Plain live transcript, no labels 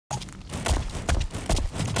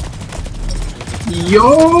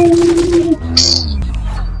Yo!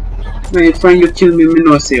 Man, if you kill me, me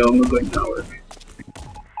no say how I'm going to work.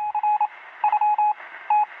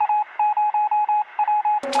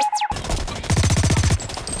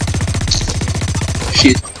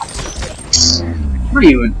 Shit. Not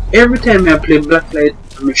even. Every time I play Blacklight,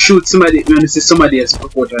 I'm gonna shoot somebody, I'm gonna see somebody else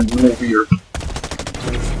pop out and move here.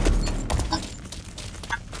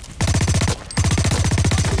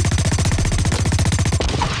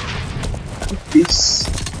 This.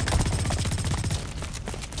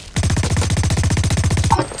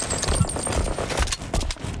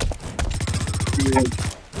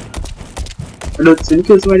 I don't think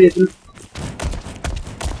it's what it is.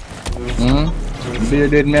 You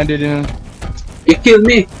did me, I didn't. You killed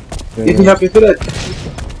me. Yeah. If you happy for that.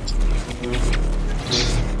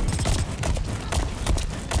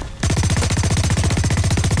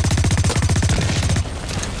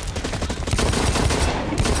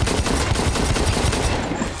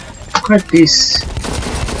 Look at this.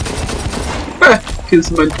 Ah, kill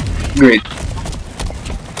somebody. Great.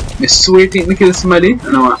 I swear think me kill somebody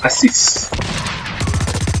and I want assist.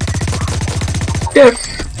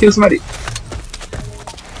 Def, kill somebody.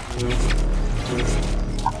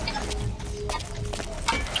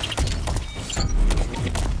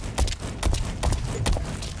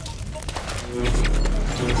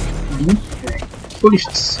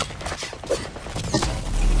 Foolishness.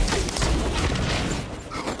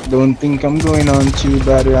 Don't think I'm going on too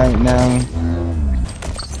bad right now.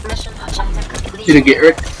 Did it get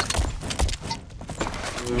wrecked?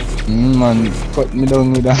 Man, cut me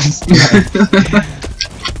down with that.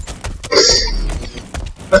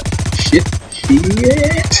 Shit.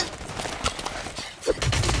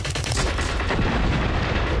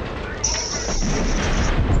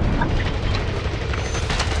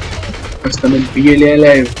 I'm still barely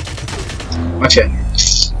alive. Watch it.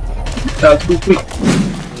 That's too quick.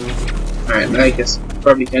 Alright, now I guess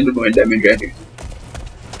probably can do more damage right here.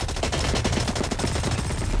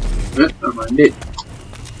 I'm on it.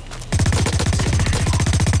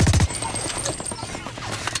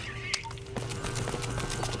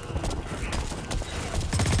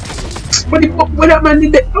 What the fuck? What that man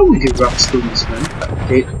did that? Oh, the rock stones, man.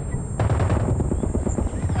 Okay.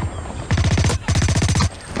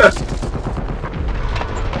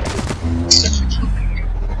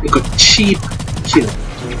 Look at cheap kill.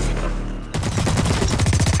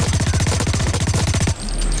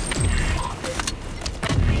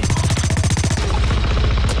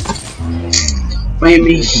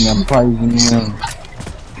 Miami.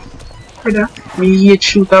 Brother, me hate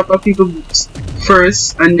shoot up at people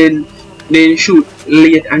first and then shoot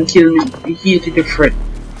late and kill me. I hate it different.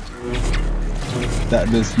 That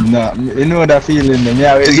does not. You know that feeling, then you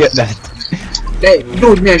always get that. Like,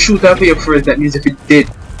 don't me shoot up here first, that means if it's dead.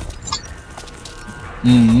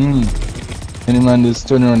 Any man just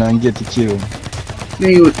turn around and get the kill. No,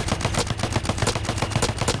 you.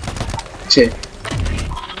 Check.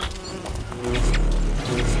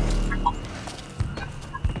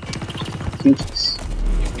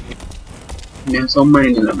 Man, some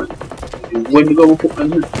mind in man. When you go put on.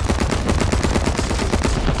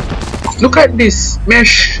 Look at this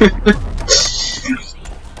mesh.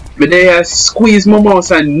 But they squeeze my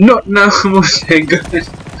mouse and not now. Oh my god.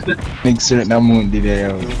 Make sure that won't be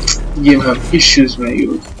there. You have issues, man.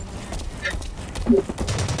 You.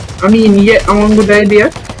 I mean, yeah, I want a good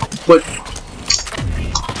idea, but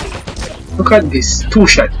look at this. 2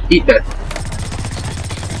 shot. Eat that.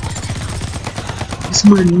 This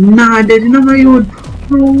man nah dead in my yard.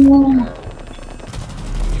 No.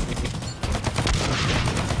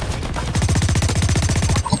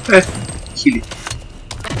 Kill it.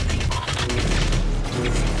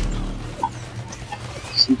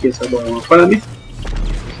 Just in case I don't want to follow me.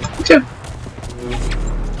 Check.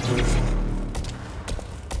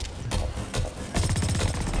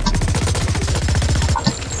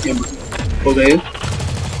 Yeah, man. Over here.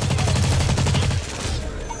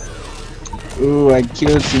 Oh, I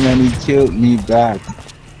killed him and he killed me back.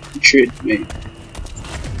 Trade, man.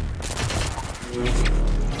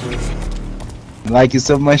 Like a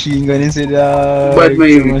submachine gun instead of But my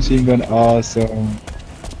submachine gun, awesome.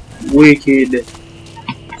 Wicked.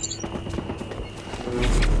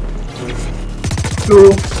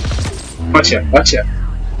 So, watch out, watch out,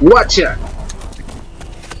 watch out.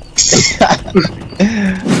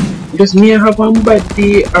 Because me and have one, but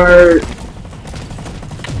they are.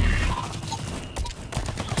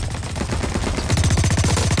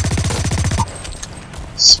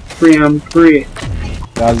 Spray and pray.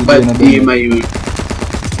 But they my youth.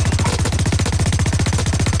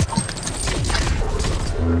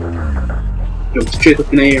 Jump straight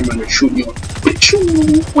up in the air, man, and shoot you.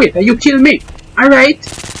 Wait, are you kill me? Alright.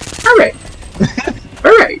 Alright.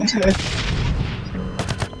 Alright.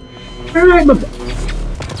 Alright, baba.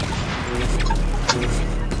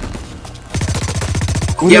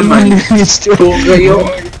 Yeah, man.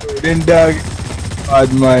 Then dog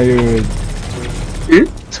had my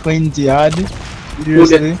 20 odd.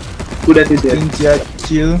 Seriously? Who that is there? 20 odd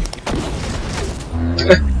kill.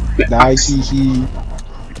 Like he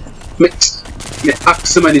Me ask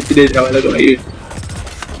somebody today that I was like,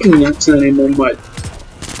 you ask somebody more mad.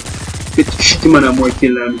 Get shitty man and more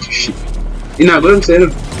kill than me shit. You know, go and say no.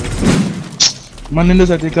 Man in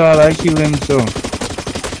the take all I kill him so.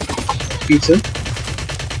 Pizza?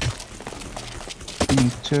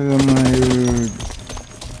 Tell him my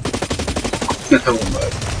Not a one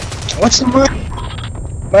bad. what's the man?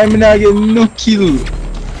 Why me not get no kill?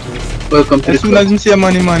 Welcome to As the soon club. as you see a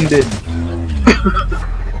money man dead.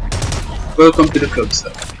 Welcome to the club, sir.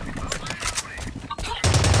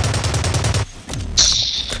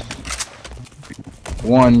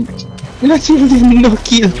 One. Me not even get no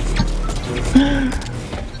kill.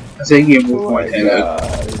 I say game move more time.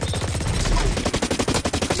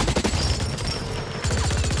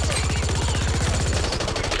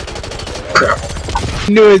 Crap.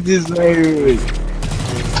 No, it is my road.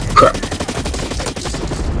 Crap.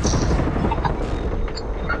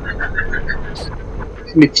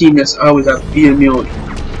 My teammates always have to bail me out.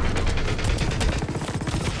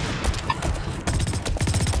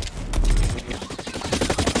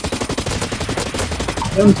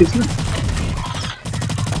 Don't it,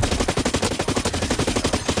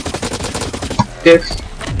 yes.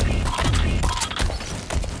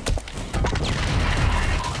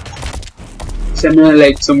 Similar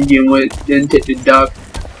like some game where then take the dark,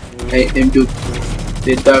 like them do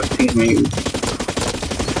the dark thing where you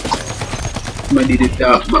somebody did the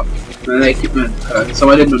dark map. I like it, man, because some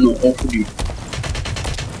of them don't know how to do it.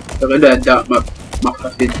 So when that dark map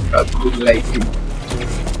has it good lighting.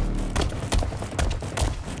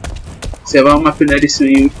 So if I'm mapping like this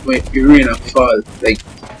when you rain and fall, like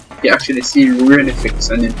you actually see rain effects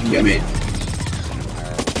and then you made.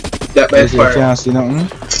 That by far. You can't see nothing.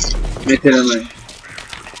 Me tell you, man.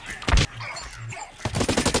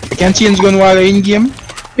 You can change gun while you're in game?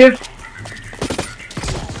 Yeah.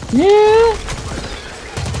 Yeah.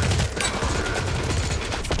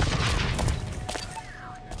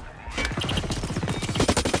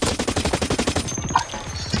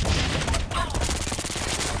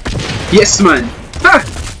 Yes, man. Ha!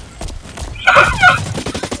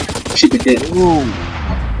 Shit, it did. Ooh.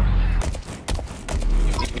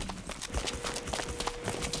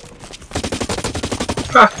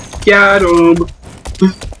 Ha! Got him.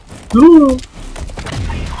 Ooh.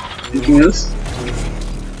 Anything else?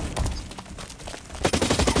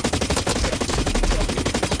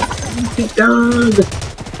 Big dog.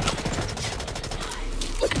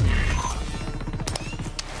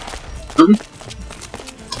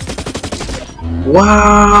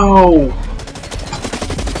 Wow!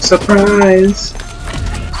 Surprise!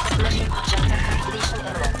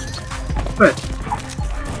 What?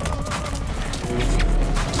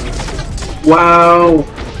 Wow!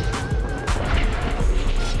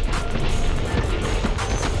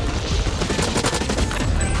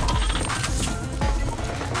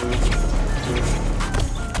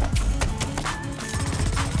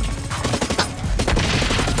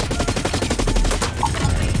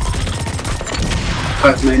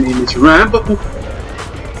 My name is Rambo.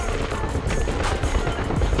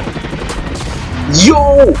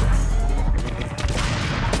 Yo!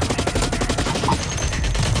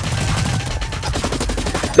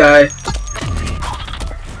 Die.